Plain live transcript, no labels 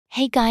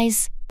Hey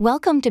guys,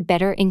 welcome to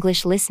Better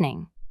English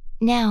Listening.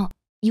 Now,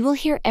 you will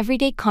hear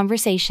everyday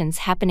conversations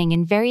happening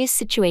in various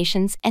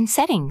situations and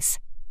settings.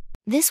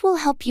 This will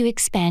help you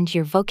expand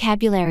your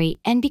vocabulary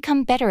and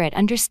become better at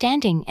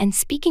understanding and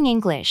speaking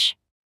English.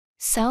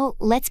 So,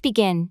 let's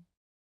begin.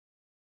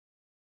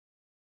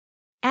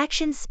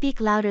 Actions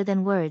speak louder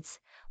than words.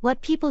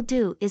 What people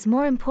do is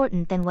more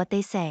important than what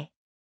they say.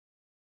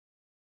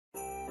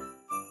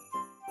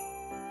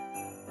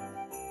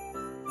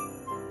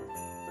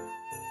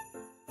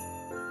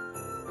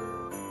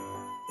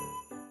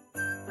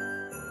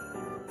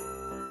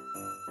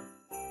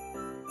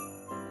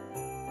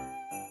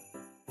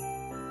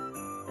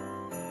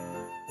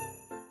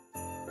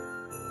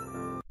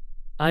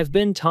 I've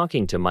been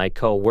talking to my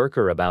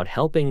co-worker about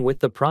helping with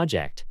the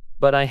project,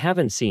 but I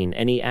haven't seen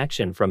any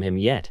action from him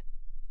yet.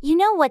 You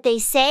know what they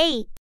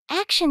say,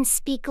 actions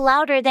speak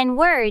louder than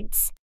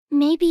words.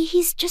 Maybe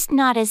he's just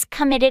not as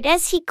committed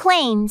as he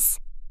claims.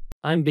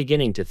 I'm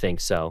beginning to think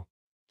so.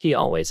 He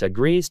always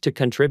agrees to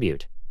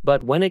contribute,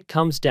 but when it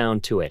comes down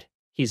to it,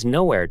 he's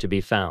nowhere to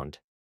be found.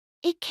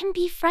 It can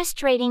be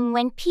frustrating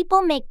when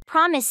people make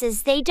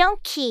promises they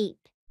don't keep.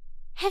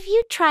 Have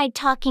you tried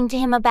talking to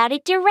him about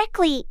it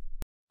directly?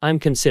 I'm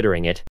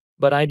considering it,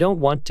 but I don't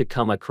want to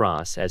come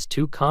across as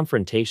too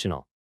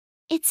confrontational.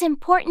 It's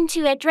important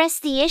to address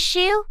the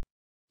issue.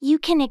 You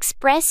can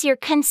express your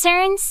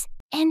concerns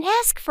and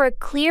ask for a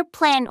clear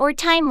plan or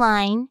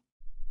timeline.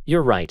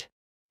 You're right.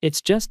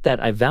 It's just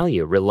that I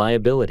value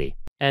reliability,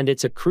 and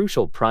it's a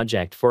crucial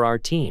project for our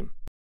team.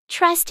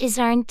 Trust is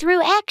earned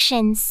through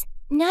actions,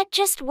 not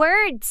just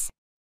words.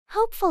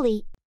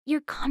 Hopefully,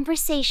 your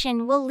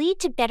conversation will lead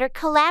to better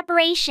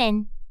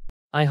collaboration.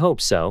 I hope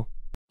so.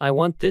 I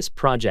want this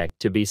project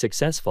to be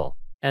successful,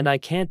 and I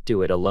can't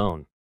do it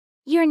alone.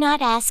 You're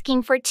not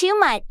asking for too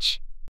much.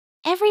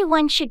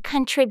 Everyone should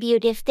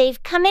contribute if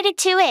they've committed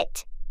to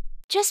it.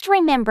 Just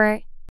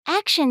remember,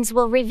 actions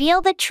will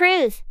reveal the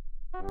truth.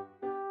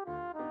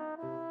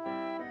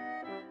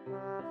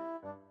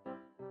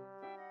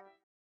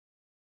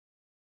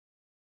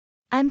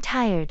 I'm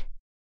tired.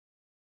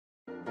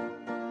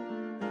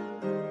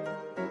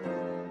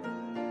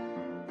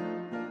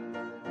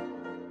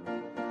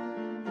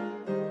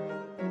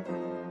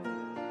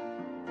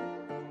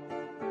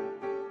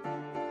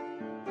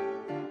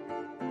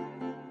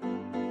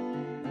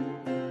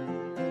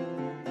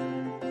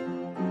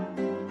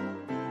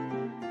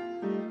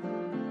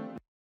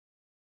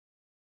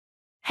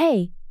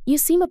 Hey, you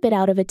seem a bit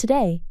out of it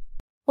today.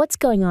 What's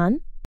going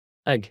on?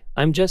 Ugh,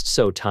 I'm just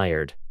so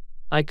tired.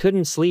 I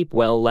couldn't sleep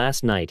well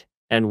last night,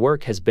 and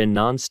work has been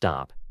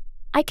non-stop.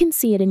 I can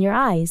see it in your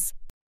eyes.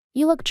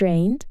 You look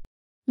drained.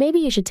 Maybe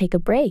you should take a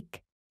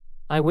break.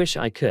 I wish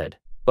I could,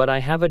 but I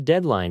have a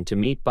deadline to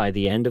meet by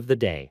the end of the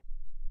day.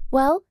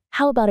 Well,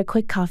 how about a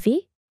quick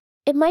coffee?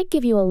 It might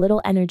give you a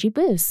little energy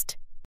boost.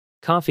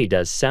 Coffee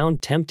does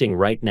sound tempting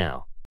right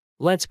now.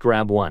 Let's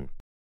grab one.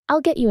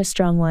 I'll get you a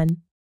strong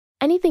one.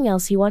 Anything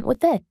else you want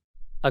with it?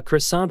 A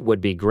croissant would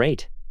be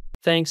great.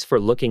 Thanks for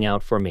looking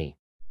out for me.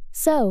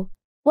 So,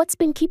 what's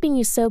been keeping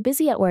you so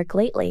busy at work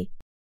lately?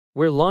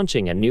 We're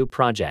launching a new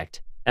project,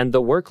 and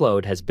the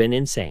workload has been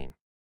insane.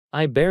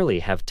 I barely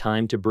have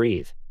time to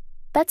breathe.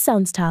 That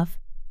sounds tough.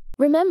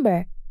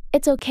 Remember,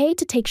 it's okay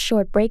to take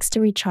short breaks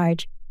to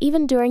recharge,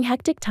 even during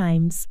hectic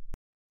times.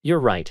 You're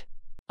right.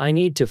 I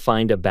need to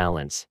find a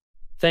balance.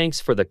 Thanks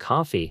for the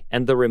coffee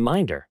and the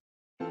reminder.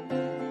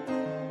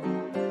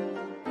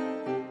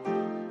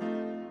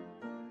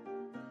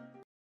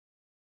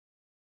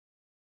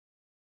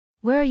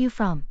 Where are you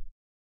from?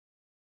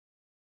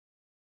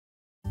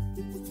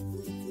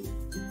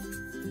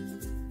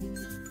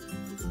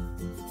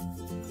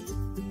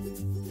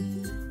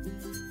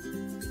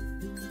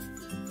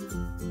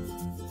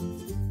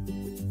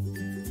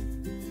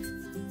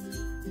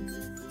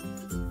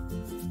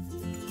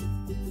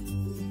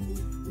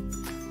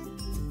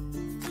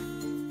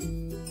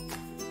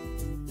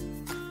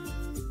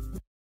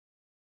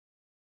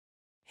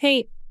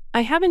 Hey,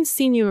 I haven't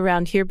seen you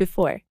around here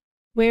before.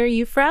 Where are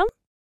you from?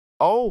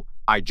 Oh,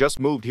 I just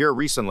moved here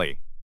recently.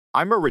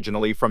 I'm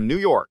originally from New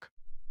York.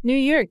 New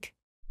York.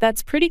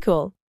 That's pretty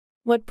cool.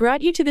 What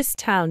brought you to this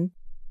town?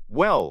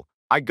 Well,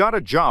 I got a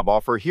job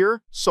offer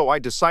here, so I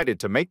decided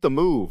to make the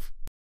move.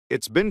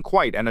 It's been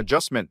quite an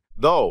adjustment,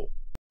 though.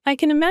 I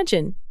can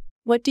imagine.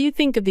 What do you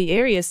think of the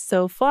area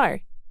so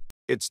far?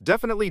 It's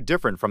definitely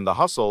different from the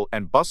hustle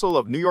and bustle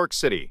of New York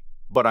City,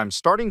 but I'm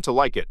starting to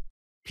like it.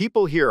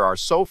 People here are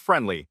so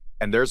friendly,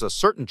 and there's a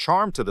certain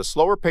charm to the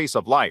slower pace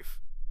of life.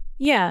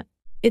 Yeah,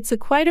 it's a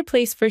quieter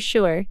place for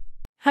sure.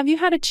 Have you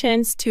had a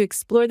chance to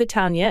explore the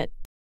town yet?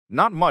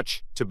 Not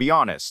much, to be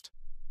honest.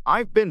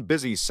 I've been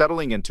busy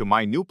settling into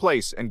my new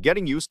place and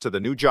getting used to the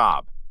new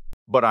job.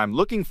 But I'm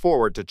looking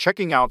forward to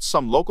checking out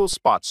some local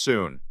spots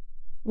soon.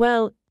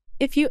 Well,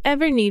 if you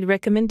ever need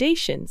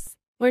recommendations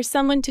or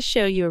someone to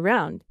show you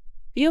around,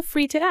 feel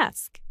free to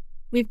ask.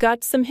 We've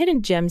got some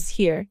hidden gems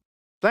here.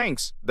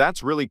 Thanks,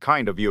 that's really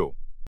kind of you.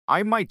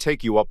 I might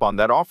take you up on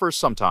that offer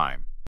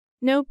sometime.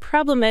 No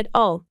problem at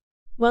all.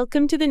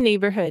 Welcome to the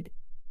neighborhood.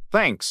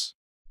 Thanks.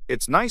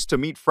 It's nice to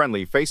meet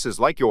friendly faces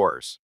like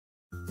yours.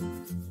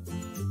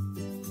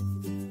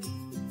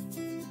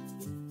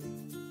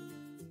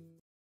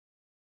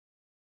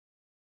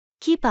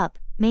 Keep up,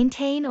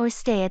 maintain or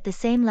stay at the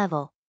same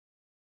level.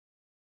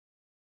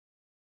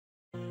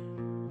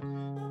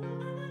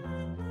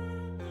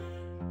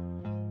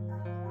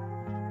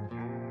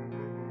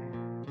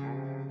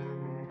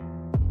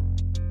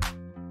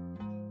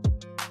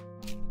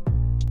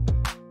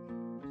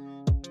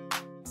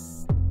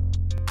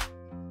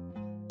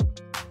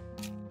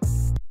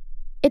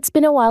 It's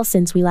been a while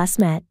since we last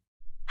met.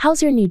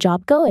 How's your new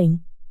job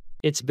going?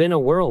 It's been a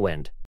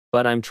whirlwind,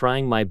 but I'm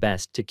trying my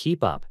best to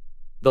keep up.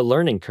 The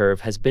learning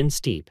curve has been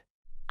steep.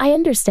 I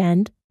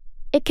understand.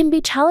 It can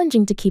be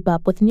challenging to keep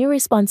up with new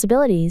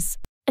responsibilities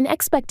and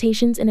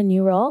expectations in a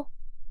new role.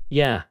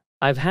 Yeah,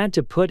 I've had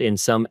to put in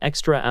some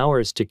extra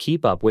hours to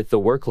keep up with the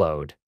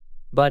workload.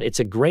 But it's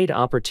a great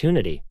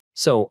opportunity,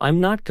 so I'm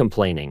not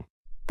complaining.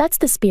 That's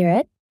the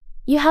spirit.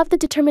 You have the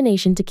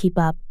determination to keep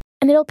up,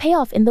 and it'll pay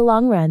off in the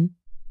long run.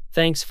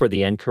 Thanks for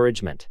the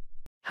encouragement.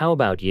 How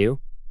about you?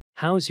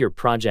 How's your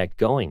project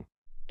going?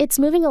 It's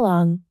moving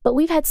along, but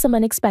we've had some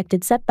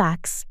unexpected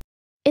setbacks.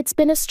 It's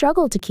been a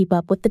struggle to keep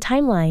up with the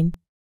timeline.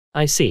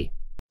 I see.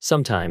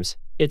 Sometimes,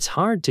 it's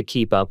hard to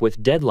keep up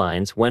with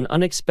deadlines when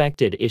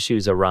unexpected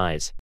issues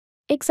arise.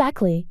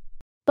 Exactly.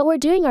 But we're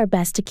doing our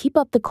best to keep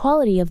up the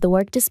quality of the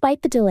work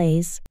despite the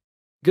delays.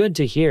 Good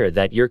to hear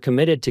that you're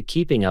committed to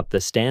keeping up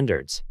the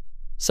standards.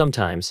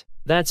 Sometimes,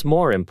 that's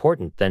more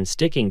important than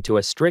sticking to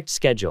a strict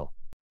schedule.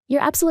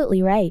 You're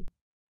absolutely right.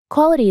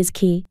 Quality is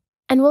key,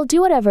 and we'll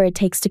do whatever it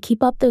takes to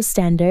keep up those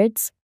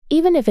standards,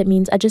 even if it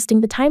means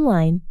adjusting the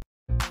timeline.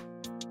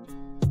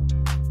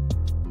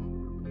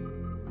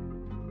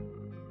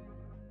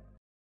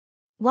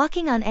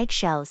 Walking on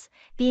eggshells,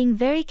 being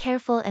very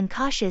careful and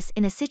cautious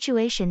in a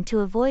situation to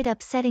avoid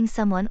upsetting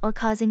someone or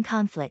causing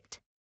conflict.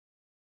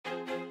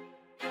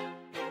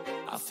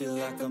 I feel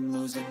like I'm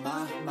losing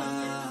my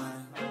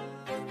mind.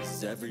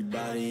 Is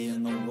everybody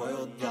in the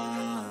world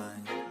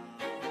blind?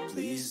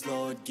 Please,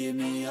 Lord, give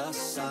me a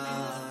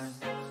sign,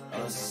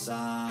 a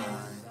sign.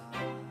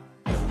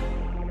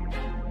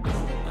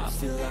 I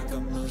feel like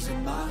I'm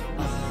losing my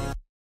mind.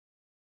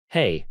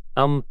 Hey,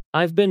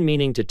 I've been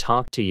meaning to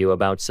talk to you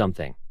about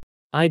something.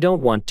 I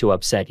don't want to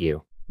upset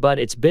you, but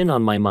it's been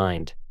on my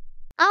mind.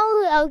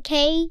 Oh,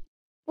 okay.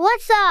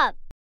 What's up?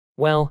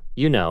 Well,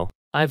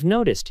 I've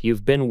noticed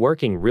you've been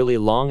working really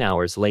long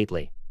hours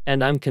lately,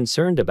 and I'm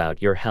concerned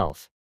about your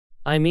health.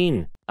 I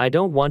mean, I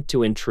don't want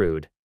to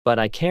intrude, but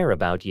I care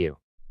about you.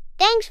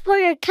 Thanks for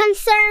your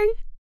concern.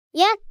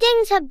 Yeah,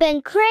 things have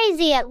been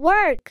crazy at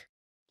work.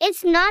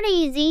 It's not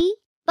easy,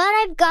 but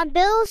I've got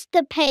bills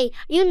to pay,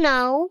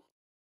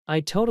 I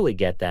totally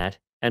get that,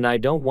 and I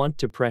don't want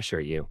to pressure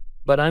you,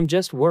 but I'm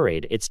just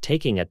worried it's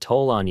taking a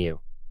toll on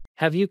you.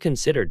 Have you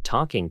considered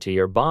talking to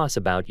your boss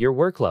about your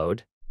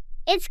workload?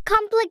 It's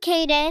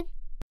complicated.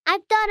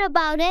 I've thought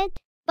about it,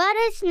 but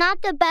it's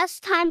not the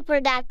best time for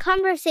that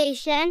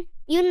conversation,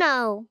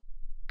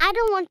 I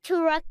don't want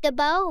to rock the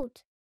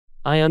boat.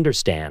 I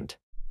understand.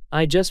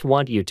 I just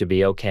want you to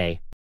be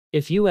okay.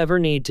 If you ever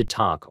need to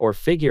talk or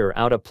figure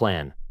out a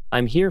plan,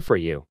 I'm here for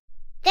you.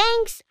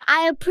 Thanks,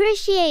 I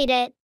appreciate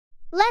it.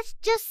 Let's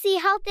just see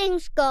how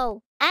things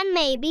go, and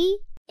maybe,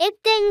 if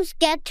things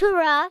get too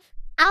rough,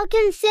 I'll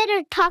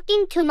consider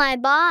talking to my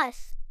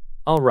boss.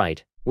 All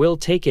right, we'll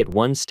take it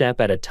one step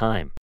at a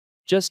time.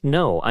 Just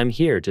know I'm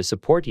here to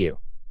support you.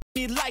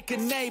 Be like a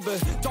neighbor,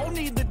 don't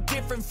need the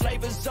different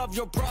flavors of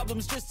your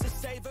problems just to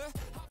savor.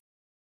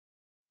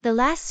 The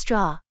last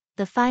straw,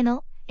 the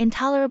final,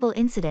 intolerable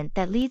incident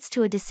that leads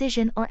to a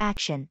decision or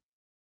action.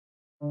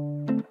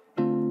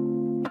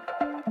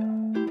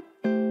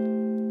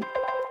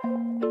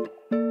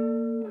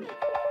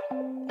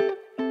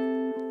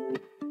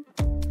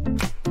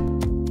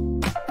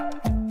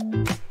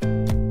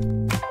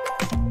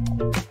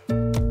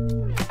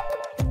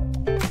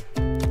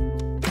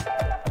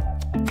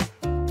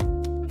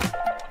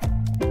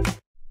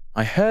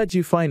 I heard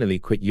you finally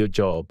quit your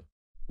job.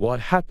 What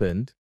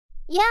happened?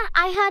 Yeah,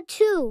 I had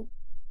to.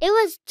 It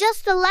was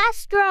just the last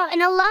straw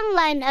in a long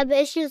line of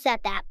issues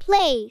at that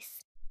place.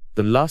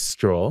 The last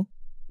straw?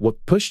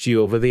 What pushed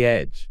you over the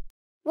edge?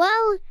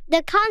 Well,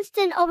 the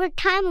constant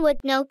overtime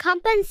with no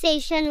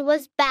compensation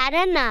was bad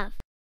enough.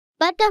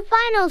 But the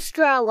final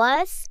straw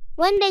was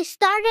when they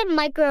started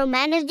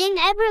micromanaging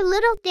every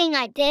little thing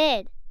I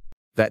did.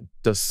 That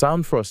does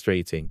sound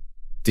frustrating.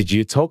 Did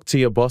you talk to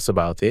your boss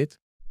about it?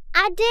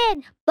 I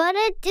did, but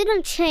it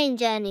didn't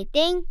change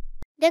anything.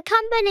 The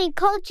company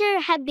culture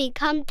had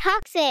become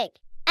toxic,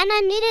 and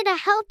I needed a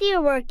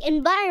healthier work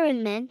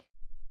environment.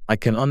 I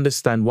can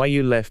understand why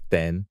you left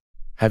then.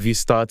 Have you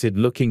started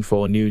looking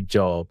for a new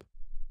job?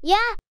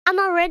 Yeah, I'm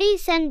already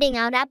sending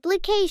out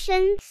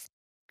applications.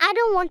 I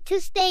don't want to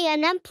stay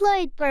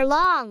unemployed for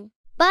long,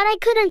 but I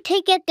couldn't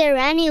take it there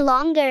any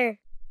longer.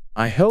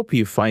 I hope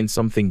you find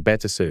something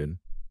better soon.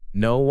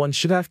 No one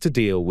should have to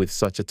deal with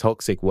such a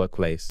toxic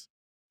workplace.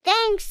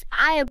 Thanks,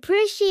 I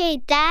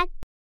appreciate that.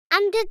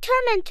 I'm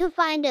determined to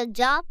find a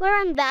job where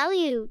I'm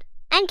valued,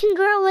 and can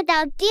grow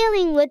without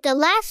dealing with the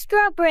last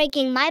straw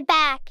breaking my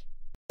back.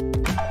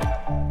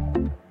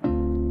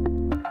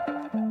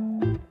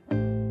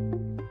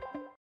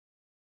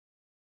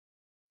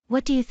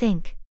 What do you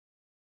think?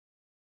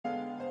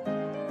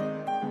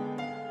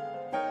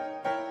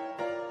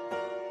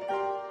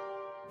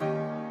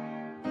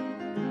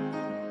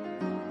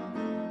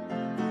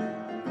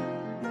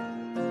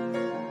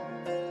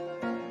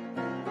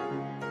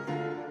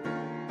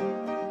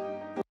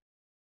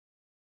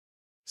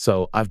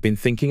 So I've been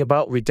thinking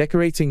about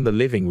redecorating the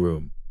living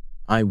room.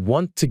 I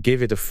want to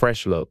give it a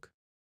fresh look.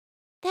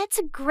 That's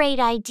a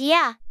great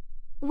idea.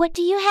 What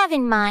do you have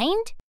in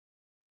mind?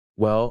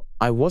 Well,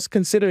 I was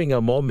considering a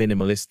more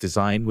minimalist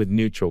design with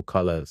neutral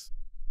colors.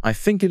 I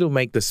think it'll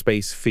make the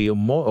space feel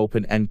more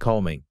open and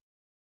calming.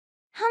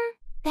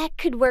 That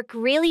could work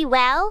really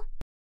well.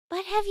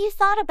 But have you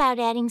thought about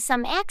adding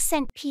some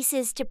accent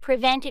pieces to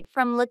prevent it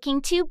from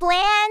looking too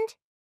bland?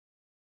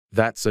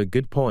 That's a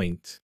good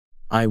point.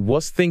 I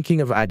was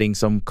thinking of adding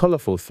some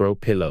colorful throw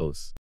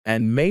pillows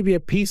and maybe a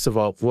piece of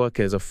artwork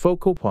as a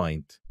focal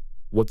point.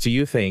 What do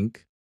you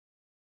think?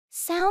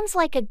 Sounds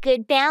like a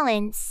good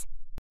balance.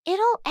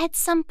 It'll add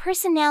some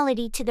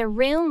personality to the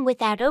room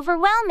without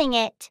overwhelming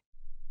it.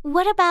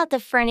 What about the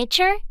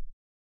furniture?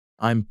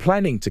 I'm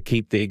planning to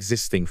keep the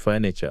existing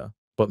furniture,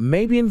 but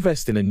maybe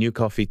invest in a new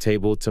coffee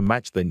table to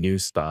match the new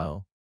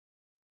style.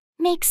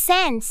 Makes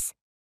sense.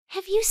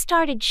 Have you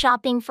started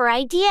shopping for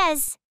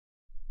ideas?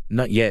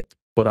 Not yet,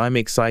 but I'm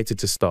excited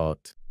to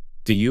start.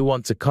 Do you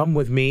want to come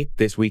with me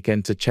this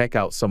weekend to check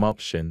out some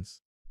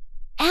options?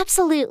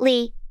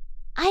 Absolutely.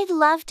 I'd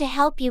love to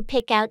help you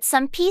pick out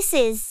some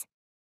pieces.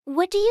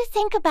 What do you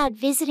think about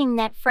visiting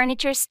that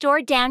furniture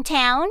store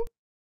downtown?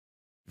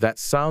 That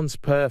sounds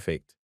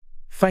perfect.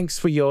 Thanks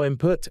for your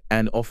input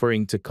and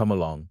offering to come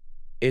along.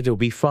 It'll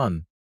be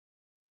fun.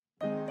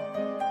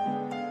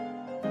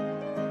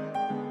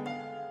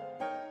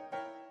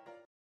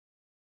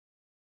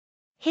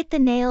 Hit the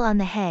nail on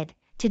the head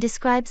to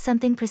describe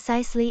something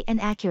precisely and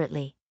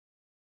accurately.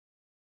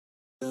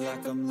 Feel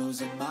like I'm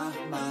losing my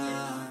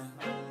mind.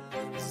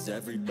 Is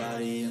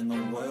everybody in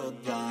the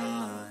world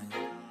blind?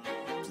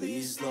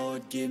 Please,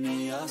 Lord, give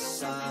me a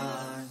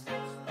sign,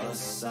 a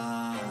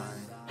sign.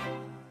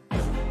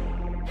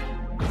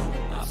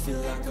 I feel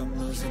like I'm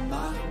losing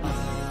my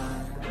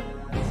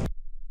mind.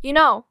 You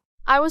know,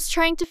 I was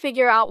trying to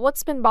figure out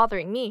what's been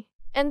bothering me,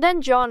 and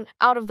then John,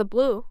 out of the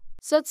blue,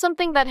 said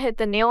something that hit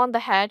the nail on the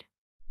head.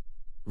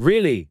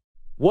 Really?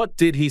 What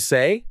did he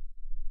say?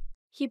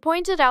 He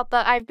pointed out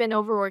that I've been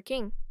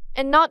overworking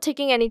and not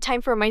taking any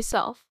time for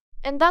myself,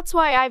 and that's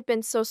why I've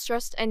been so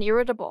stressed and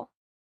irritable.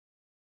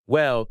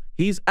 Well,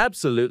 he's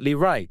absolutely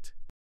right.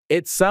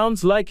 It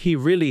sounds like he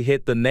really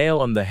hit the nail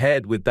on the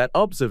head with that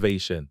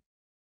observation.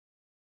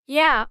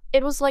 Yeah,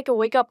 it was like a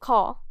wake-up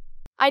call.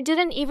 I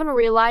didn't even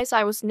realize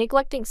I was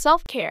neglecting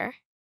self-care.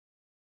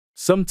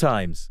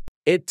 Sometimes,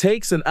 it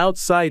takes an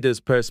outsider's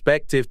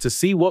perspective to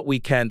see what we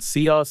can't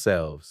see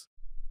ourselves.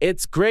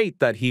 It's great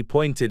that he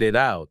pointed it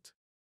out.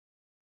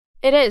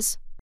 It is.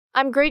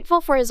 I'm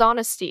grateful for his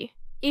honesty,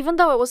 even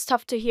though it was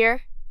tough to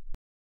hear.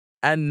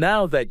 And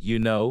now that you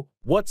know,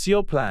 what's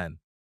your plan?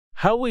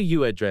 How will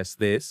you address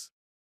this?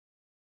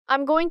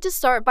 I'm going to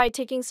start by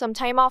taking some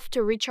time off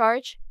to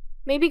recharge,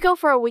 maybe go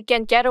for a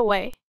weekend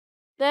getaway.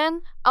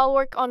 Then, I'll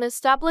work on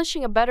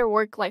establishing a better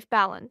work-life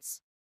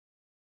balance.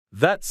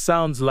 That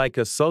sounds like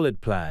a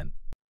solid plan.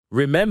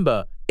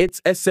 Remember,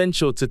 it's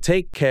essential to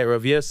take care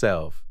of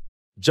yourself.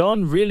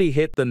 John really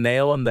hit the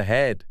nail on the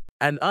head,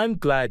 and I'm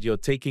glad you're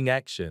taking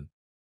action.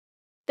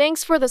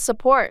 Thanks for the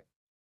support.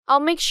 I'll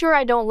make sure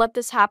I don't let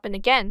this happen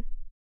again.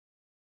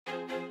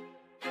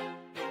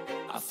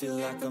 I feel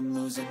like I'm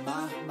losing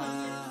my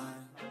mind.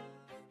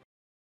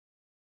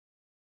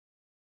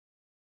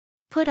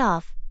 Put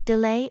off,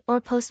 delay, or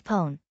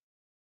postpone.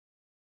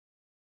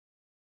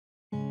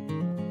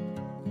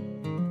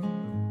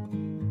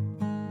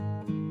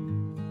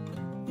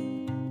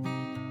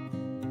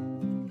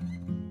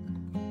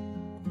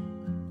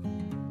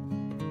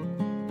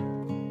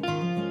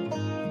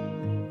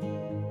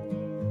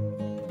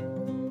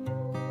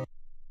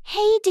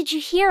 Hey, did you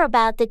hear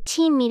about the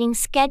team meeting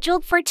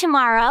scheduled for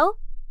tomorrow?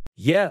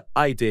 Yeah,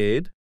 I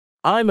did.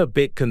 I'm a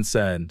bit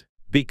concerned,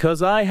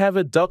 because I have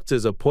a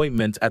doctor's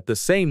appointment at the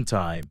same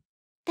time.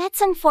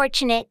 That's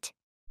unfortunate.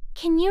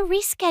 Can you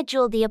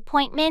reschedule the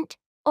appointment,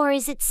 or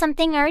is it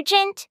something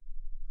urgent?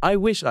 I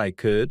wish I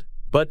could,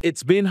 but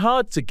it's been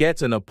hard to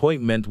get an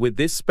appointment with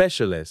this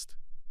specialist.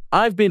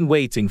 I've been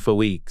waiting for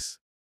weeks.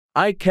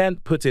 I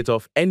can't put it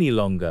off any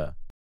longer.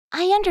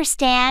 I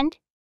understand.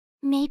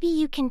 Maybe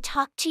you can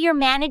talk to your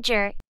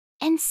manager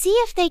and see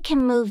if they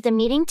can move the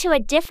meeting to a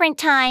different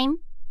time.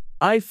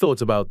 I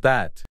thought about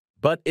that,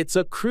 but it's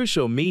a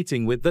crucial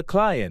meeting with the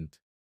client.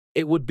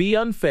 It would be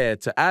unfair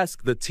to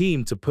ask the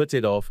team to put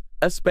it off,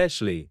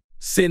 especially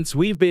since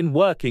we've been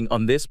working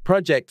on this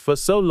project for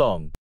so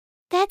long.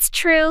 That's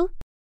true.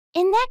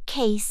 In that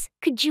case,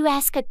 could you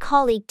ask a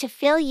colleague to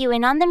fill you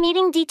in on the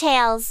meeting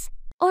details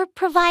or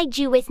provide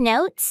you with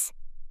notes?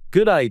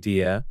 Good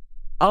idea.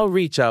 I'll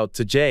reach out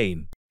to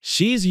Jane.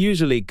 She's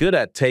usually good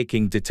at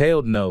taking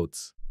detailed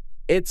notes.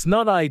 It's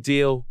not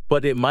ideal,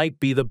 but it might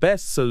be the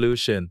best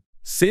solution,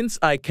 since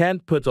I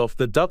can't put off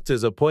the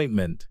doctor's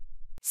appointment.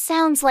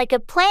 Sounds like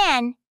a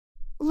plan.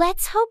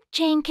 Let's hope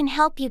Jane can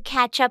help you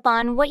catch up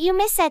on what you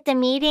miss at the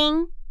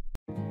meeting.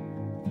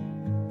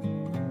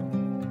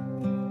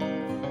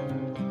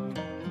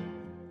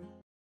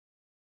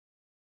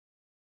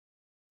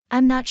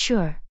 I'm not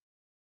sure.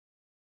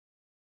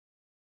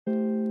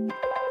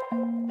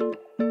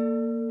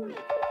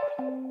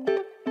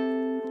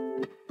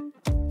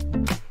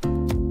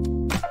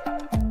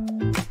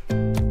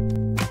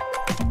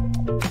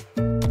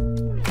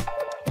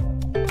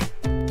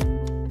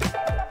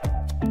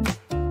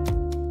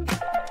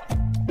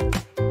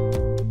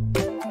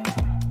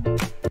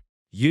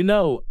 You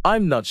know,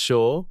 I'm not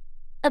sure.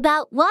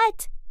 About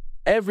what?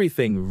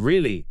 Everything,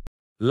 really.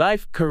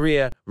 Life,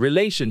 career,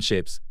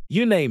 relationships,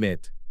 you name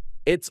it.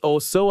 It's all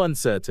so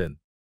uncertain.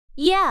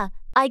 Yeah,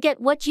 I get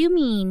what you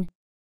mean.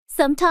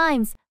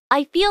 Sometimes,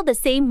 I feel the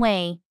same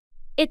way.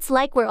 It's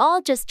like we're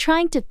all just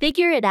trying to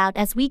figure it out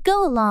as we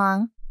go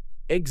along.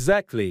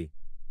 Exactly.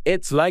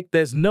 It's like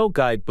there's no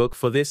guidebook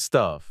for this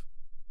stuff.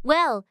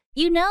 Well,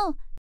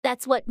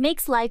 that's what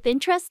makes life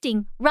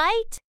interesting,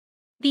 right?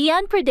 The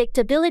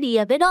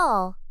unpredictability of it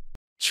all.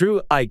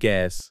 True, I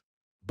guess.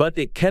 But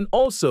it can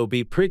also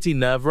be pretty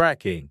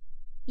nerve-wracking.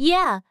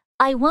 Yeah,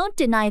 I won't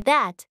deny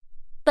that.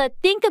 But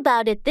think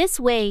about it this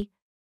way.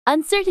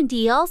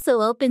 Uncertainty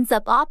also opens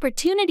up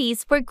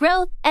opportunities for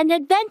growth and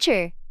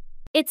adventure.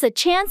 It's a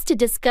chance to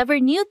discover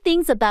new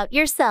things about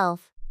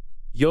yourself.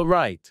 You're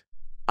right.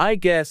 I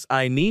guess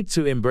I need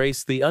to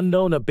embrace the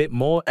unknown a bit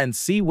more and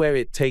see where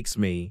it takes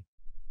me.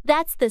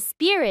 That's the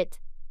spirit.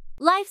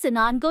 Life's an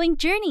ongoing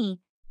journey,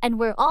 and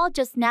we're all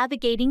just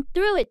navigating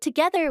through it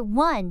together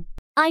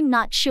I'm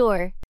not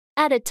sure,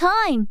 at a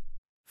time.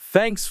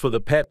 Thanks for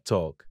the pep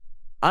talk.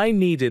 I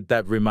needed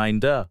that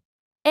reminder.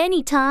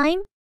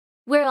 Anytime.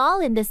 We're all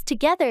in this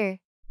together.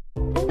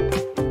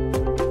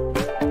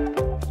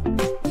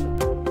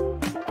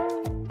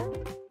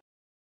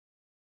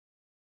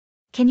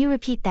 Can you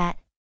repeat that?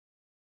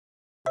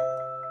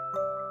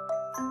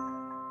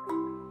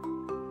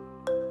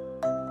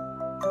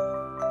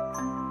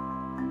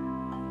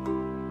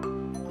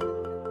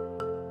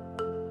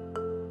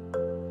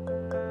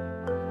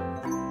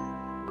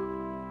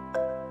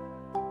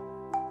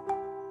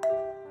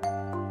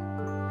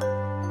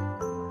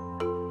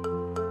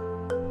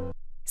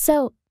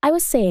 So, I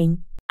was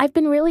saying, I've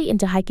been really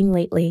into hiking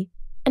lately,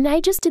 and I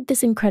just did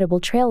this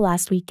incredible trail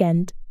last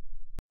weekend.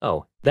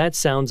 Oh, that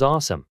sounds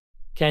awesome.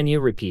 Can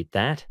you repeat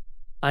that?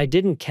 I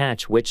didn't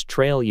catch which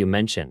trail you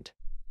mentioned.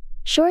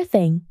 Sure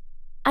thing.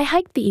 I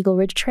hiked the Eagle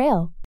Ridge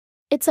Trail.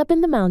 It's up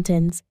in the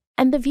mountains,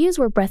 and the views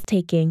were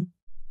breathtaking.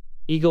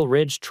 Eagle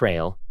Ridge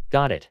Trail,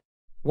 got it.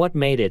 What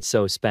made it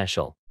so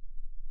special?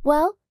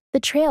 Well, the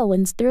trail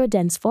winds through a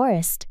dense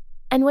forest,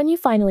 and when you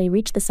finally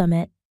reach the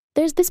summit,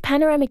 there's this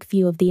panoramic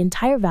view of the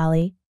entire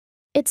valley.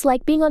 It's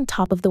like being on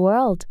top of the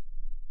world.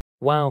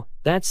 Wow,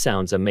 that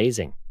sounds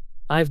amazing.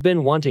 I've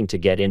been wanting to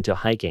get into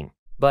hiking,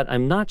 but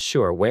I'm not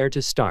sure where to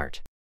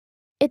start.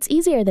 It's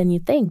easier than you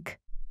think.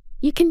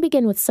 You can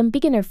begin with some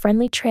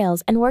beginner-friendly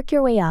trails and work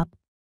your way up.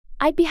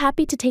 I'd be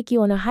happy to take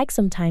you on a hike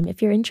sometime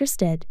if you're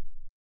interested.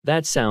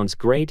 That sounds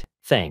great,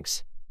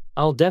 thanks.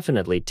 I'll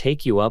definitely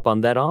take you up on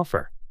that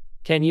offer.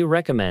 Can you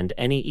recommend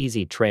any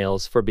easy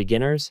trails for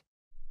beginners?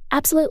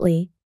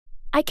 Absolutely.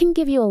 I can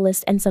give you a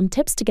list and some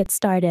tips to get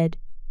started.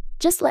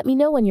 Just let me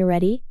know when you're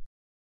ready.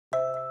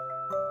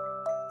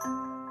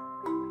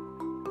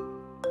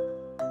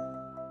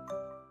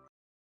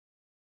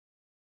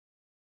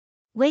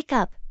 Wake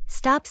up,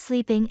 stop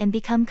sleeping and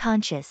become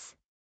conscious.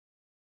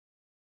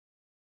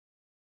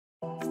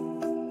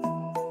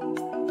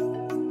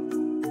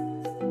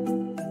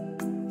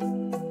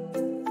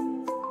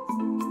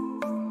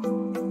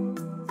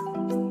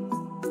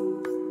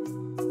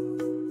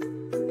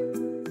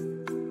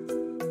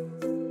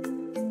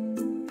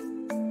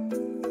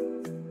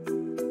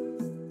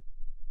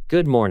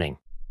 Good morning.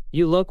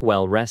 You look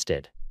well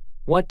rested.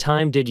 What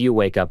time did you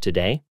wake up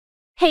today?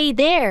 Hey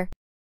there.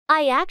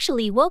 I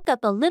actually woke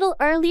up a little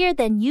earlier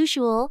than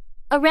usual,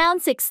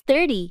 around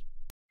 6:30.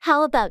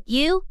 How about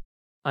you?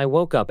 I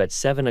woke up at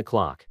 7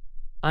 o'clock.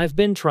 I've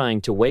been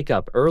trying to wake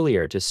up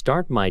earlier to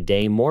start my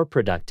day more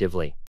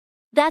productively.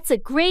 That's a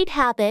great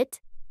habit.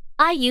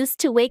 I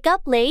used to wake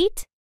up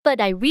late, but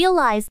I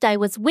realized I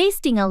was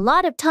wasting a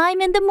lot of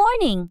time in the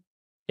morning.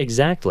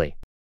 Exactly.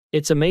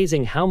 It's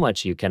amazing how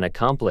much you can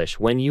accomplish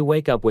when you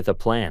wake up with a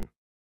plan.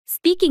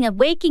 Speaking of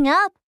waking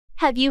up,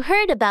 have you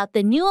heard about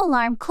the new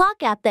alarm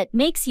clock app that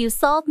makes you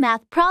solve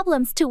math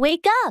problems to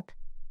wake up?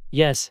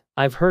 Yes,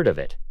 I've heard of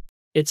it.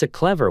 It's a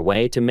clever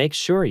way to make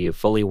sure you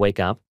fully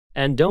wake up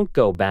and don't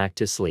go back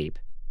to sleep.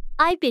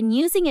 I've been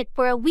using it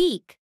for a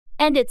week,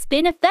 and it's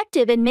been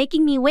effective in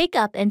making me wake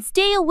up and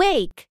stay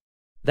awake.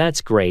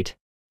 That's great.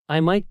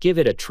 I might give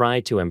it a try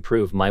to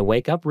improve my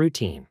wake-up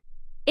routine.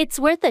 It's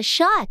worth a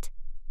shot.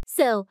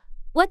 So,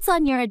 what's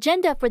on your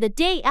agenda for the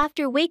day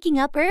after waking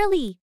up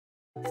early?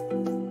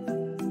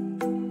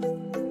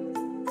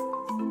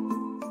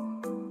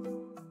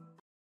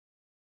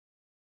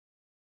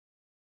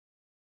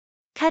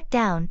 Cut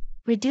down,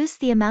 reduce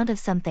the amount of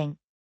something.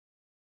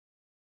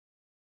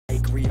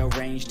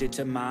 Rearranged it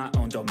to my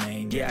own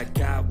domain. Yeah, I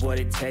got what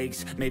it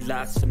takes. Made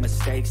lots of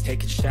mistakes,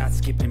 taking shots,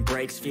 skipping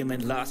breaks,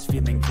 feeling lost,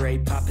 feeling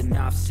great, popping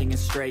off, singing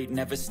straight,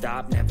 never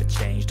stopped, never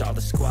changed. All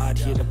the squad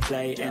here to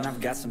play, and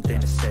I've got something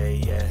to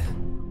say, yeah.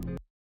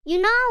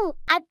 You know,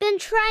 I've been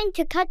trying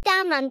to cut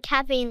down on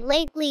caffeine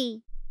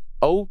lately.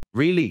 Oh,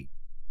 really?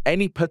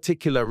 Any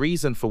particular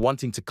reason for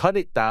wanting to cut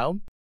it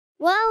down?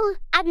 Well,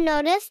 I've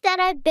noticed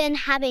that I've been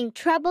having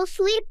trouble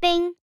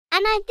sleeping,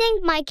 and I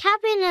think my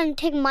caffeine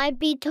intake might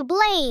be to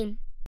blame.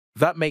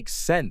 That makes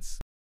sense.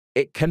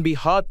 It can be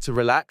hard to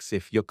relax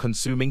if you're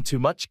consuming too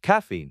much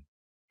caffeine.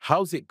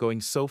 How's it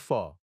going so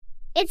far?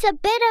 It's a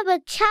bit of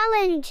a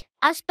challenge,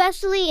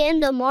 especially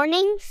in the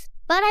mornings,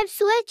 but I've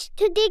switched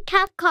to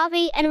decaf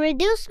coffee and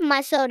reduced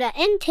my soda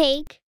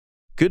intake.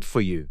 Good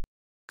for you.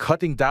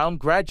 Cutting down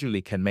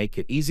gradually can make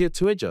it easier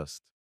to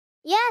adjust.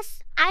 Yes,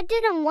 I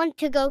didn't want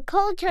to go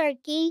cold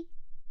turkey.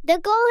 The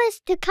goal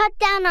is to cut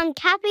down on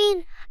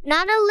caffeine,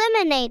 not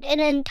eliminate it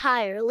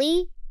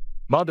entirely.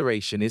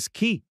 Moderation is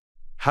key.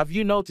 Have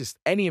you noticed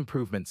any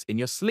improvements in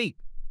your sleep?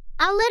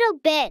 A little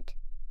bit.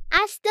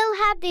 I still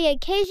have the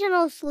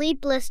occasional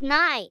sleepless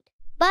night,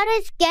 but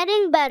it's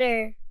getting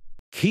better.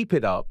 Keep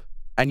it up,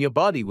 and your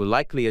body will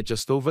likely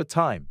adjust over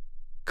time.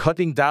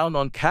 Cutting down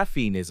on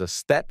caffeine is a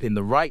step in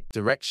the right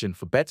direction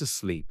for better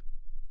sleep.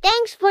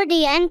 Thanks for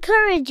the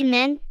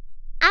encouragement.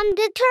 I'm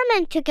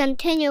determined to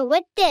continue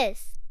with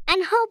this,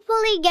 and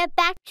hopefully get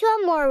back to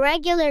a more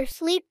regular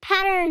sleep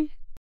pattern.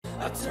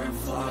 I turn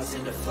flaws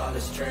into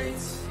flawless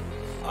traits.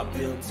 I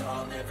build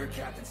tall, never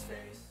capped in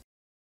space.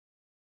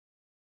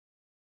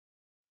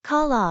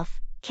 Call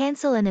off,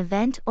 cancel an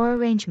event or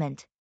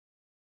arrangement.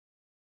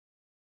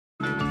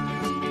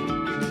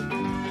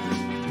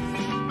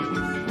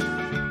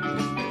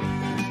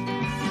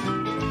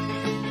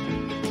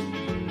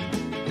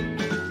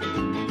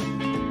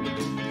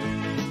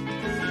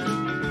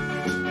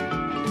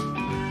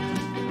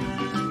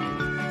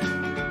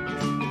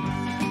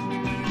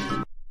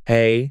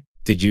 Hey,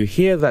 did you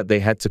hear that they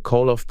had to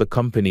call off the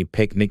company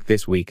picnic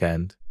this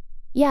weekend?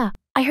 Yeah,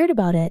 I heard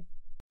about it.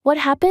 What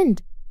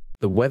happened?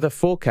 The weather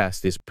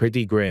forecast is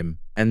pretty grim,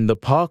 and the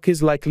park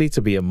is likely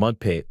to be a mud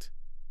pit.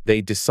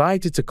 They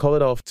decided to call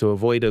it off to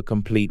avoid a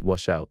complete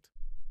washout.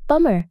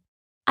 Bummer.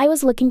 I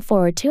was looking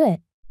forward to it.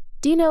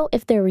 Do you know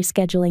if they're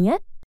rescheduling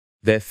it?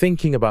 They're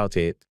thinking about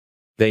it.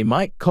 They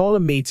might call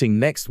a meeting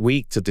next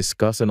week to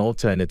discuss an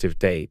alternative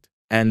date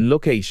and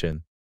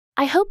location.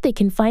 I hope they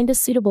can find a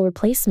suitable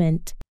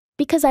replacement,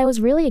 because I was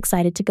really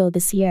excited to go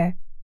this year.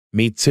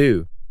 Me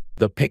too.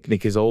 The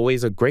picnic is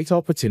always a great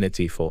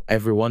opportunity for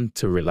everyone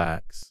to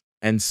relax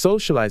and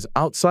socialize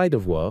outside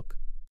of work.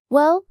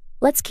 Well,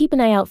 let's keep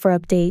an eye out for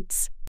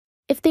updates.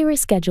 If they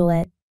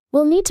reschedule it,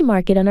 we'll need to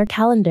mark it on our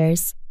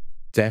calendars.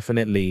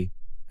 Definitely.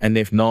 And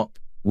if not,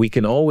 we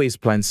can always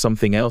plan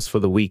something else for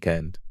the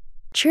weekend.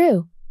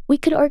 True. We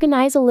could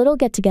organize a little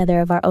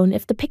get-together of our own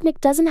if the picnic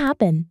doesn't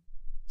happen.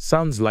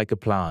 Sounds like a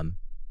plan.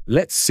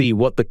 Let's see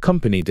what the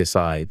company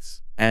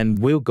decides, and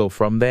we'll go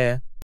from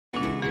there.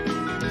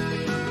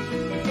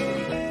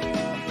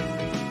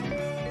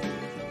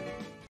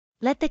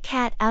 Let the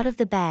cat out of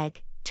the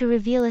bag, to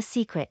reveal a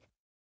secret.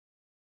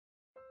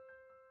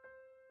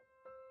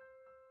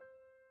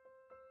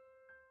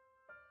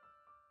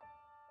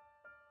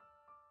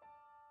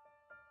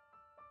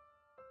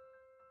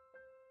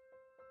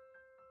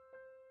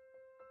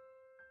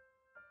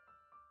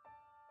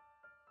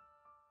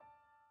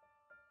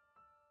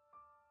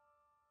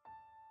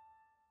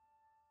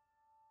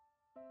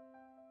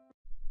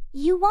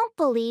 You won't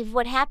believe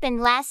what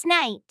happened last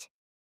night.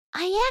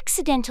 I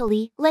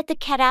accidentally let the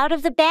cat out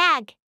of the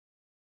bag.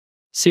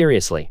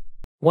 Seriously,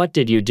 what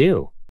did you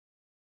do?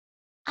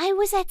 I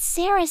was at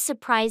Sarah's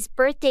surprise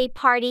birthday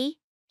party,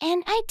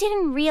 and I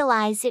didn't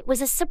realize it was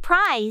a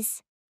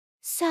surprise.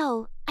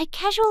 So, I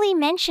casually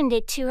mentioned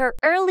it to her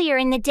earlier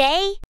in the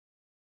day.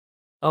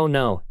 Oh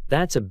no,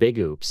 that's a big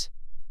oops.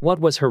 What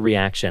was her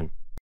reaction?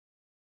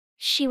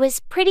 She was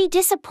pretty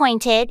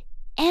disappointed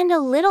and a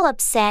little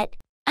upset,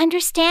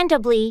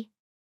 understandably.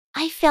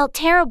 I felt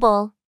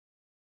terrible.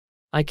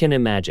 I can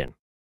imagine.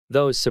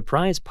 Those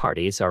surprise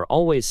parties are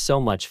always so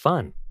much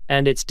fun,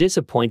 and it's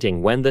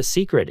disappointing when the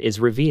secret is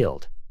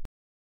revealed.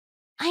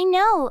 I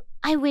know,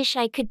 I wish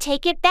I could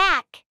take it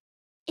back.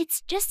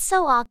 It's just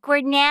so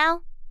awkward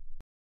now.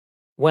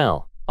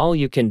 Well, all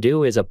you can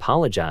do is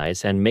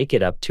apologize and make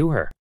it up to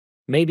her.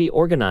 Maybe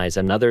organize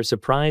another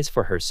surprise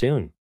for her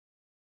soon.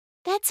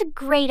 That's a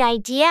great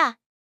idea.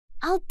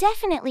 I'll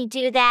definitely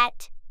do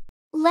that.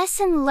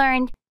 Lesson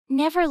learned,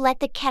 never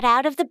let the cat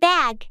out of the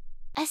bag,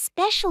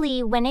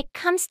 especially when it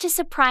comes to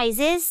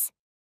surprises.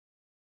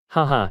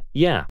 Haha,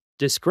 yeah,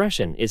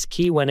 discretion is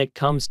key when it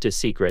comes to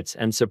secrets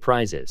and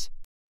surprises.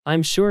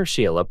 I'm sure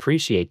she'll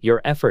appreciate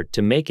your effort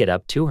to make it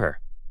up to her.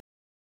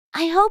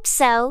 I hope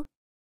so.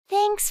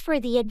 Thanks for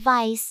the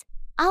advice.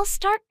 I'll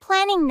start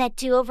planning that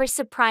do-over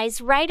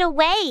surprise right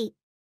away.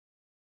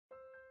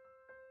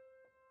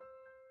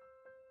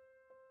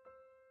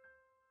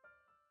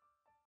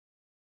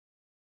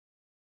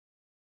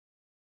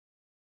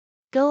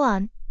 Go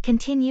on,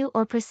 continue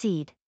or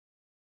proceed.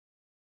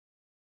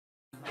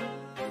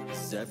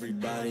 Is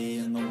everybody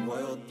in the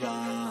world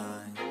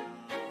blind?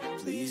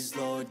 Please,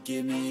 Lord,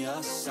 give me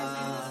a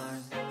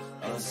sign,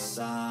 a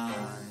sign.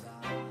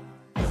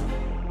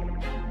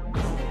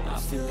 I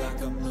feel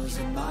like I'm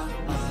losing my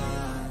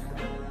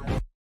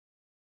mind.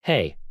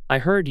 Hey, I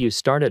heard you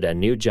started a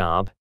new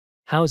job.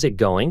 How's it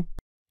going?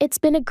 It's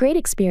been a great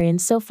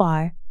experience so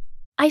far.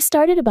 I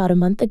started about a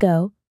month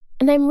ago,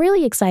 and I'm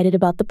really excited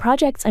about the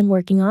projects I'm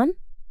working on.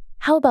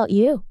 How about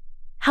you?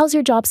 How's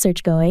your job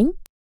search going?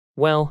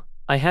 Well,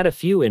 I had a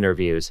few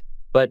interviews,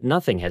 but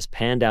nothing has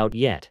panned out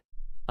yet.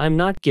 I'm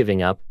not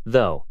giving up,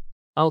 though.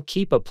 I'll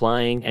keep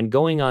applying and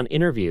going on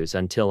interviews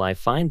until I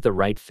find the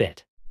right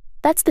fit.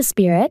 That's the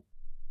spirit.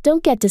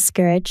 Don't get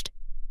discouraged.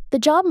 The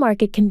job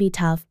market can be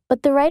tough,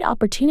 but the right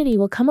opportunity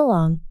will come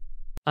along.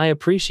 I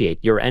appreciate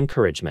your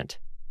encouragement.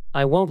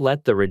 I won't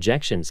let the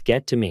rejections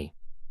get to me.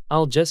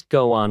 I'll just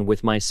go on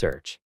with my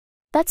search.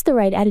 That's the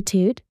right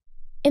attitude.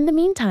 In the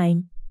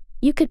meantime,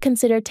 you could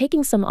consider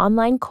taking some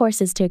online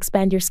courses to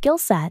expand your skill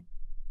set.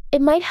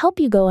 It might help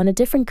you go on a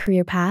different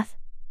career path.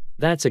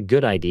 That's a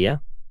good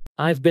idea.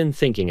 I've been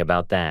thinking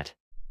about that.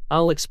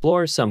 I'll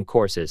explore some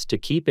courses to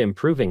keep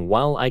improving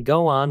while I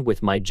go on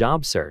with my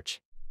job search.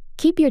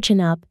 Keep your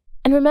chin up,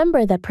 and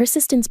remember that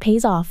persistence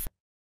pays off.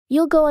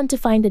 You'll go on to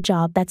find a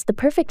job that's the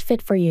perfect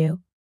fit for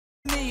you.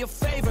 Me a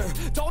favor,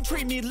 don't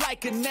treat me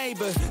like a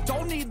neighbor.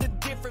 Don't need the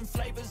different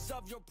flavors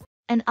of your...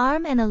 An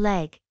arm and a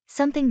leg,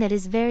 something that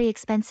is very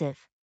expensive.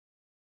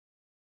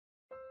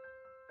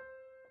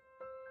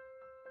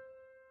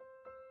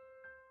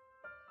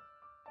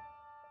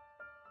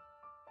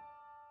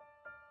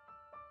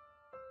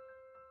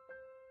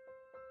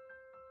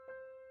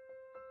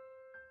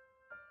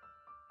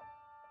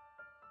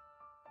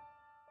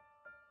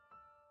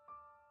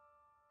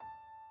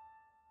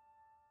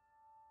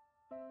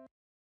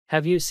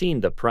 Have you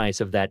seen the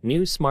price of that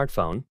new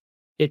smartphone?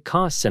 It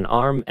costs an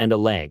arm and a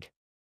leg.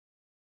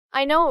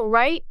 I know,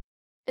 right?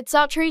 It's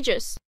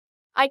outrageous.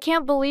 I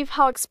can't believe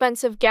how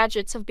expensive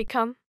gadgets have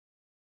become.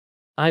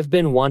 I've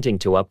been wanting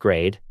to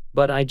upgrade,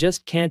 but I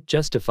just can't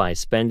justify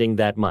spending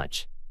that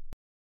much.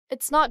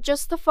 It's not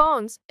just the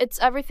phones, it's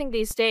everything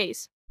these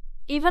days.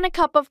 Even a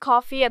cup of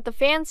coffee at the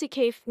fancy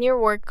cafe near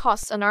work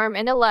costs an arm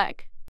and a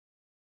leg.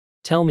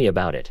 Tell me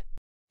about it.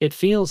 It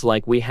feels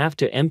like we have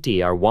to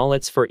empty our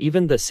wallets for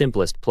even the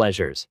simplest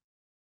pleasures.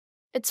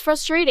 It's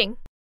frustrating.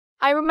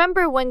 I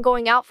remember when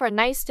going out for a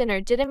nice dinner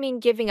didn't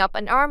mean giving up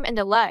an arm and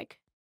a leg.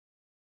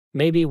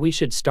 Maybe we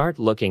should start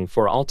looking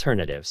for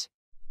alternatives.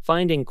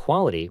 Finding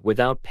quality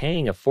without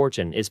paying a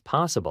fortune is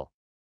possible.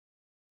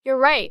 You're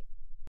right.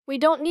 We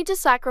don't need to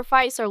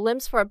sacrifice our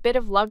limbs for a bit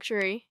of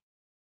luxury.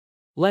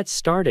 Let's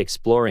start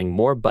exploring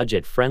more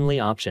budget-friendly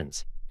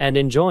options and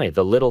enjoy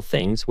the little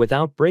things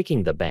without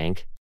breaking the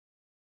bank.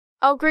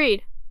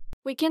 Agreed.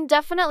 We can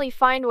definitely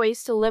find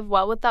ways to live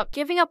well without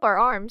giving up our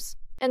arms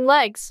and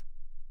legs.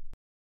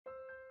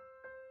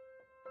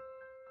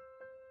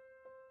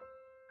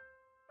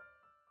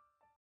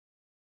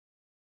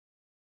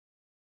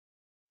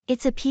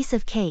 It's a piece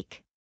of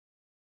cake.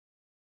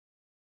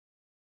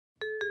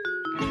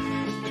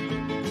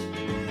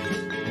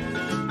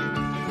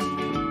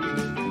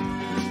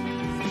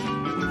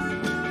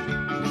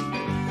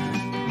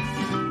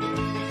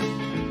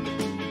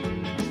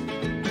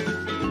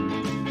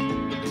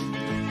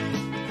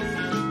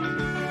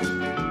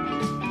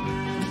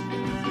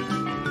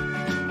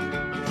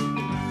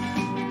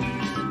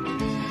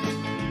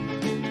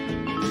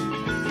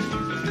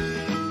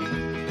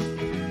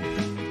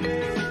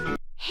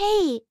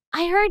 Hey,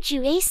 I heard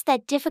you aced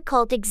that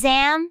difficult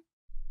exam.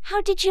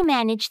 How did you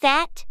manage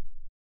that?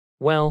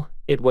 Well,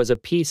 it was a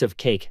piece of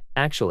cake,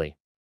 actually.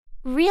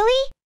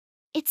 Really?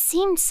 It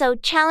seemed so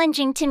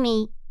challenging to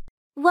me.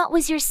 What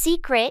was your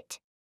secret?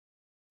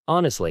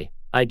 Honestly,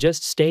 I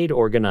just stayed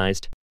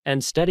organized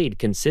and studied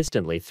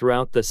consistently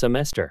throughout the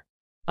semester.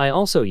 I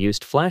also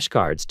used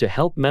flashcards to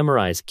help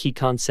memorize key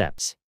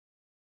concepts.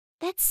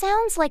 That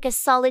sounds like a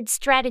solid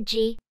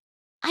strategy.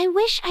 I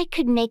wish I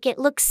could make it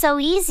look so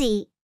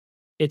easy.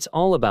 It's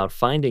all about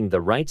finding the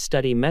right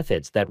study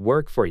methods that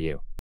work for you.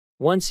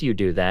 Once you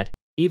do that,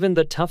 even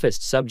the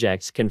toughest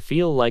subjects can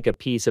feel like a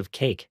piece of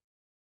cake.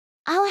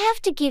 I'll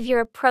have to give your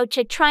approach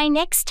a try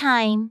next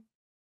time.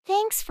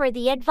 Thanks for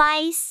the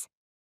advice.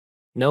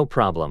 No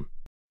problem.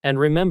 And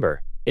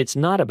remember, it's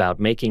not about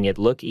making it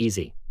look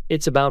easy.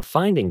 It's about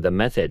finding the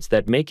methods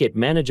that make it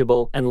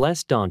manageable and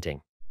less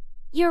daunting.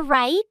 You're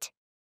right.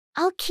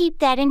 I'll keep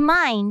that in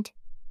mind.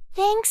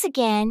 Thanks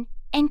again,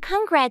 and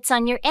congrats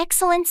on your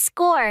excellent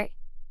score.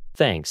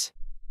 Thanks.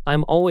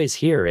 I'm always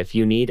here if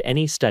you need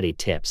any study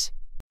tips.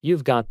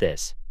 You've got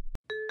this.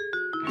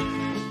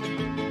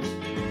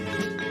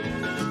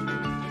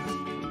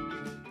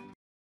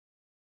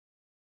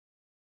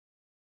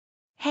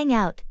 Hang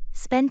out,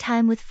 spend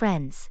time with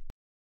friends.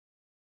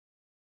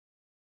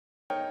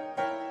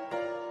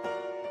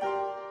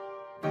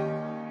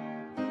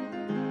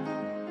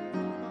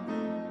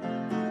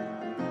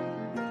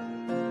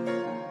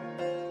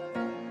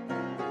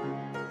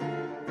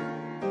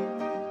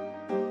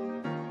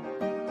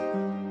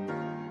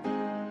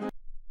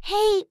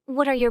 Hey,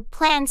 what are your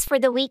plans for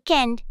the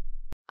weekend?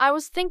 I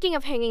was thinking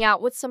of hanging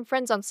out with some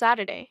friends on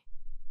Saturday.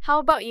 How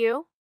about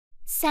you?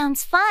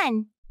 Sounds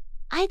fun.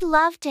 I'd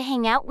love to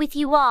hang out with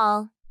you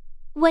all.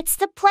 What's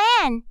the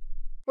plan?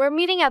 We're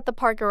meeting at the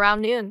park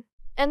around noon,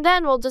 and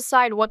then we'll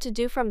decide what to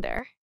do from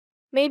there.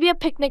 Maybe a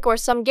picnic or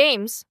some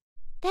games.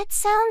 That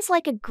sounds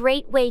like a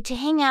great way to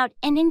hang out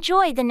and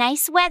enjoy the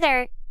nice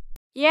weather.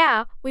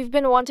 Yeah, we've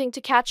been wanting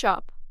to catch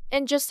up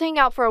and just hang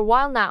out for a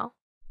while now.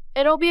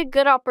 It'll be a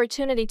good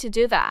opportunity to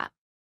do that.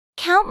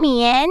 Count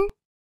me in.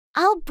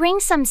 I'll bring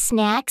some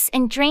snacks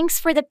and drinks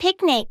for the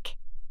picnic.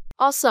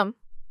 Awesome.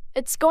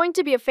 It's going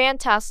to be a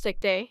fantastic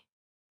day.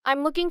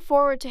 I'm looking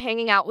forward to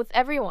hanging out with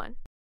everyone.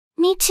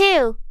 Me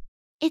too.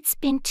 It's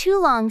been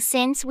too long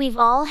since we've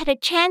all had a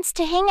chance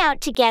to hang out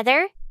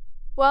together.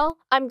 Well,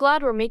 I'm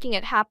glad we're making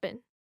it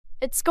happen.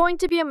 It's going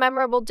to be a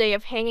memorable day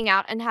of hanging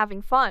out and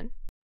having fun.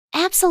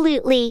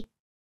 Absolutely.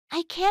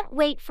 I can't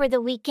wait for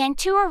the weekend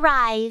to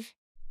arrive.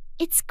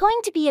 It's going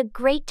to be a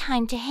great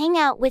time to hang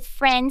out with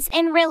friends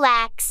and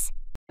relax.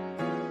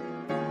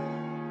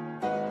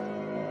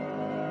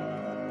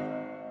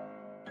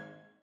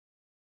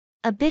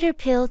 A bitter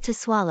pill to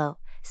swallow,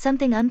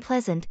 something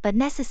unpleasant but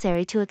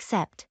necessary to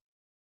accept.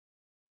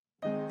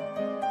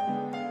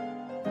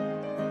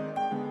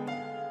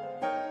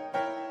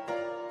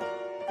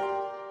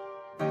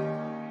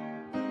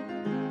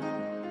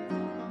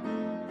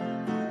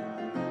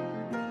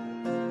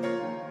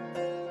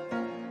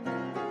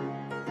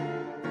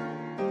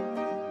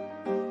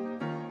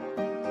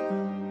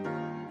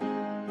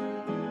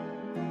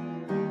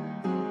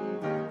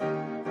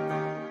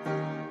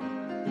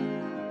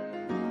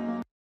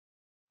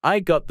 I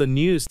got the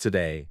news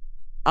today.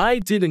 I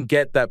didn't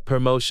get that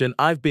promotion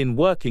I've been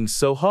working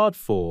so hard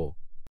for.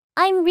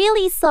 I'm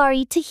really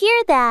sorry to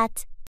hear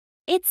that.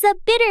 It's a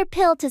bitter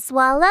pill to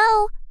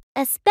swallow,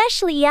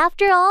 especially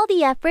after all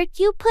the effort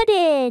you put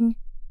in.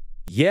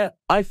 Yeah,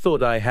 I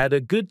thought I had a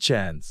good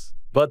chance,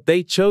 but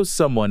they chose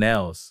someone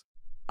else.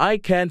 I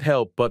can't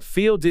help but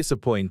feel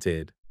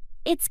disappointed.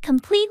 It's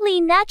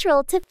completely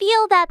natural to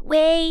feel that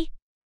way.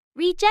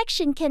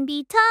 Rejection can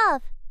be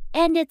tough,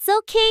 and it's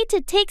okay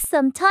to take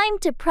some time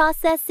to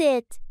process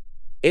it.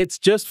 It's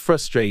just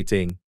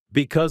frustrating,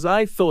 because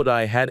I thought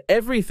I had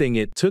everything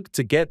it took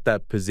to get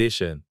that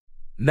position.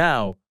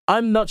 Now,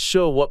 I'm not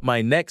sure what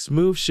my next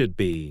move should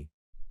be.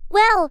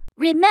 Well,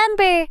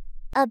 remember,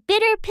 a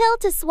bitter pill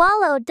to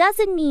swallow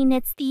doesn't mean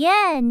it's the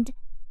end.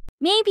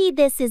 Maybe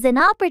this is an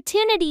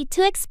opportunity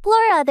to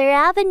explore other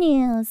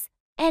avenues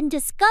and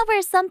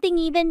discover something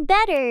even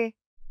better.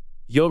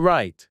 You're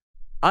right.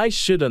 I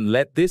shouldn't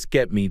let this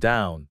get me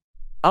down.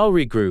 I'll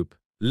regroup,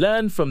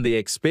 learn from the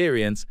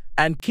experience,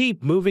 and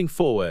keep moving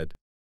forward.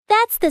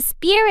 That's the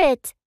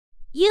spirit.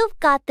 You've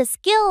got the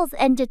skills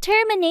and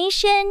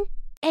determination,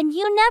 and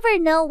you never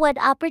know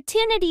what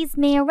opportunities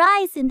may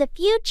arise in the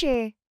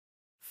future.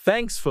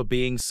 Thanks for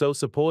being so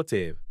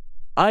supportive.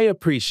 I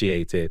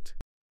appreciate it.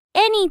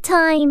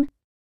 Anytime.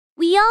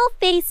 We all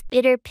face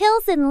bitter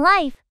pills in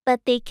life,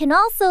 but they can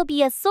also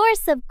be a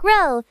source of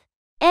growth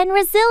and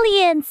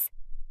resilience.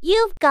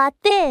 You've got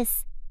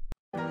this.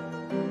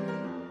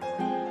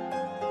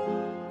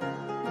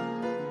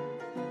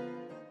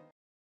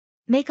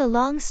 Make a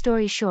long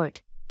story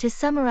short, to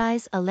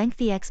summarize a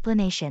lengthy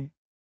explanation.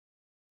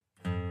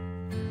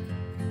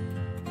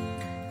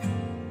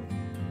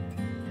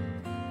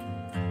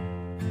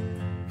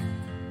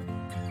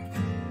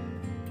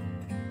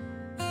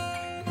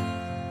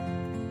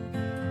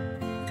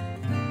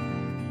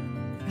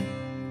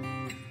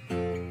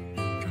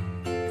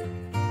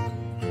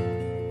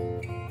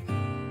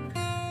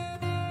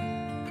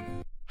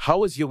 How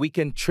was your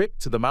weekend trip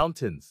to the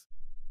mountains?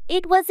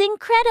 It was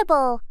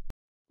incredible.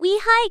 We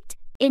hiked,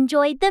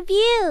 enjoyed the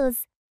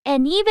views,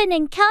 and even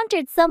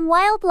encountered some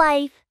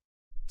wildlife.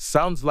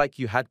 Sounds like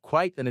you had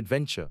quite an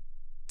adventure.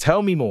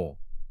 Tell me more.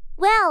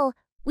 Well,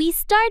 we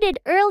started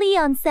early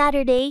on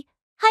Saturday,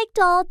 hiked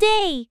all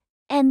day,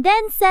 and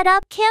then set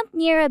up camp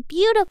near a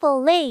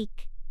beautiful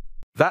lake.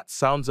 That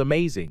sounds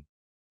amazing.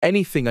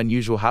 Anything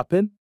unusual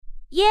happen?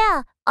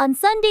 Yeah, on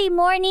Sunday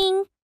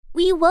morning,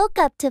 we woke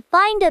up to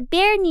find a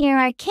bear near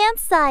our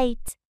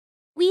campsite.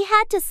 We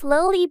had to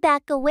slowly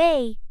back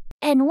away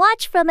and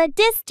watch from a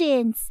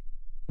distance.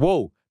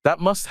 Whoa, that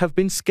must have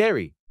been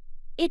scary.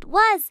 It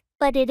was,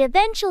 but it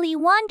eventually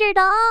wandered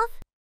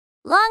off.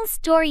 Long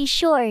story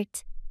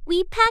short,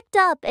 we packed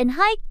up and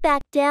hiked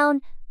back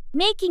down,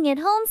 making it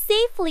home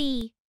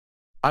safely.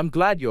 I'm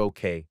glad you're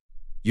okay.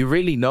 You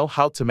really know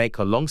how to make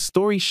a long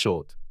story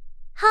short.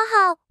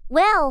 Haha,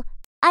 well,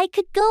 I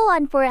could go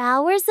on for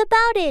hours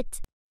about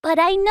it, but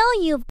I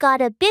know you've got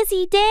a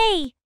busy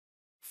day.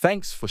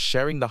 Thanks for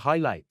sharing the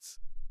highlights.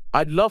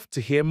 I'd love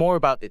to hear more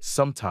about it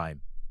sometime.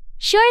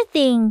 Sure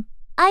thing.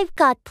 I've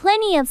got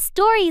plenty of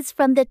stories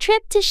from the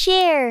trip to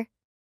share.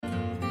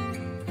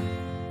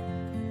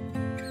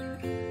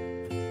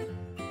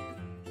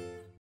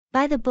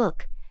 By the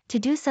book, to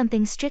do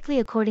something strictly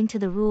according to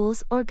the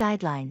rules or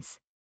guidelines.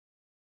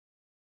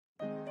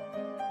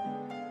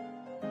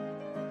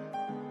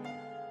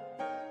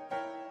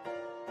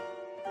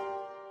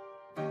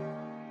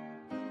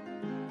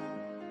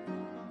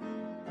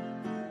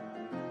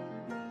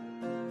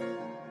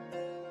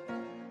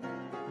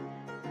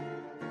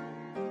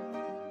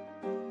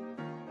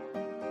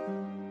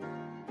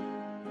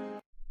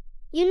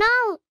 You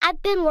know,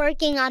 I've been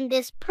working on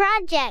this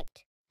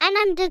project, and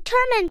I'm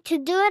determined to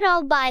do it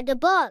all by the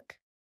book.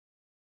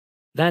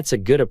 That's a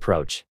good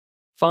approach.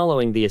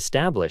 Following the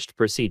established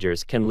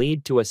procedures can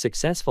lead to a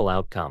successful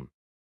outcome.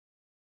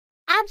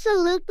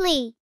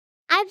 Absolutely.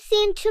 I've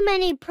seen too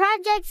many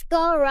projects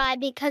go awry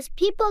because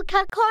people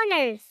cut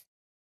corners.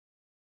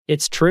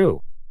 It's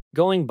true.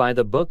 Going by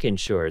the book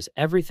ensures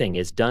everything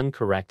is done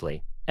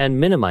correctly and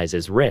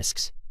minimizes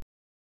risks.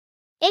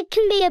 It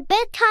can be a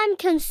bit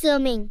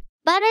time-consuming,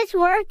 but it's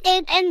worth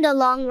it in the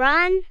long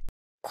run.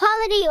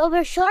 Quality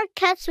over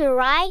shortcuts,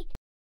 right?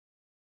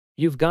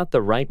 You've got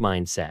the right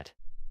mindset.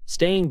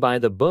 Staying by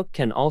the book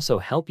can also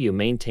help you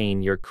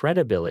maintain your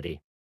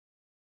credibility.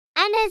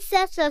 And it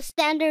sets a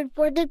standard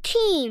for the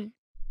team.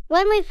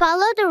 When we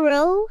follow the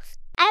rules,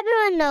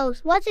 everyone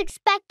knows what's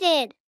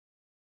expected.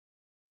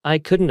 I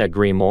couldn't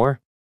agree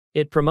more.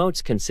 It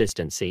promotes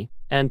consistency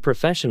and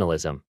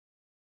professionalism.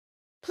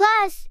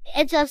 Plus,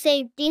 it's a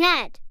safety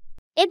net.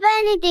 If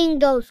anything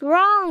goes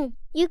wrong,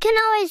 you can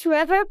always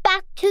revert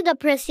back to the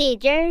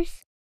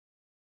procedures.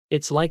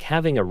 It's like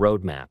having a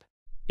roadmap.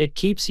 It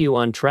keeps you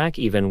on track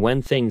even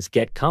when things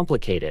get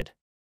complicated.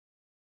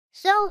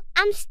 So,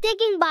 I'm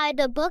sticking by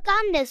the book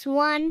on this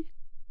one.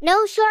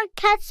 No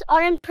shortcuts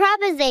or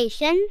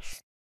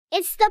improvisations.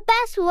 It's the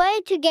best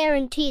way to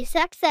guarantee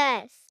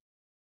success.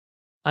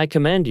 I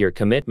commend your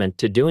commitment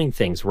to doing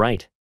things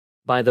right.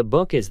 By the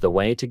book is the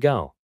way to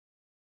go.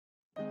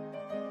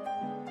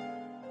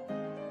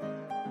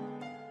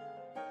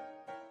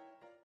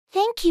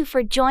 Thank you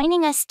for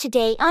joining us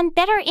today on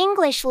Better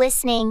English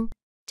Listening.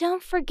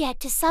 Don't forget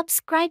to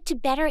subscribe to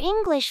Better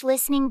English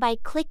Listening by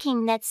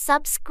clicking that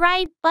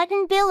subscribe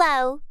button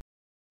below.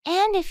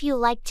 And if you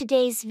liked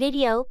today's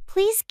video,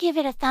 please give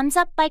it a thumbs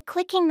up by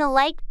clicking the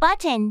like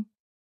button.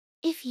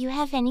 If you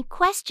have any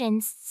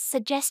questions,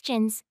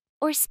 suggestions,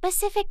 or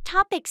specific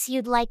topics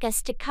you'd like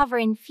us to cover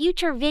in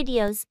future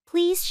videos,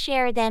 please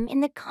share them in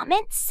the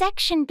comments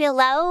section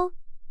below.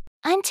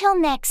 Until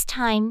next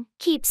time,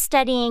 keep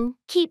studying,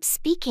 keep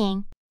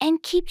speaking,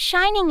 and keep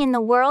shining in the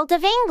world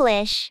of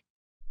English.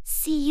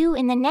 See you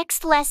in the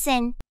next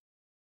lesson.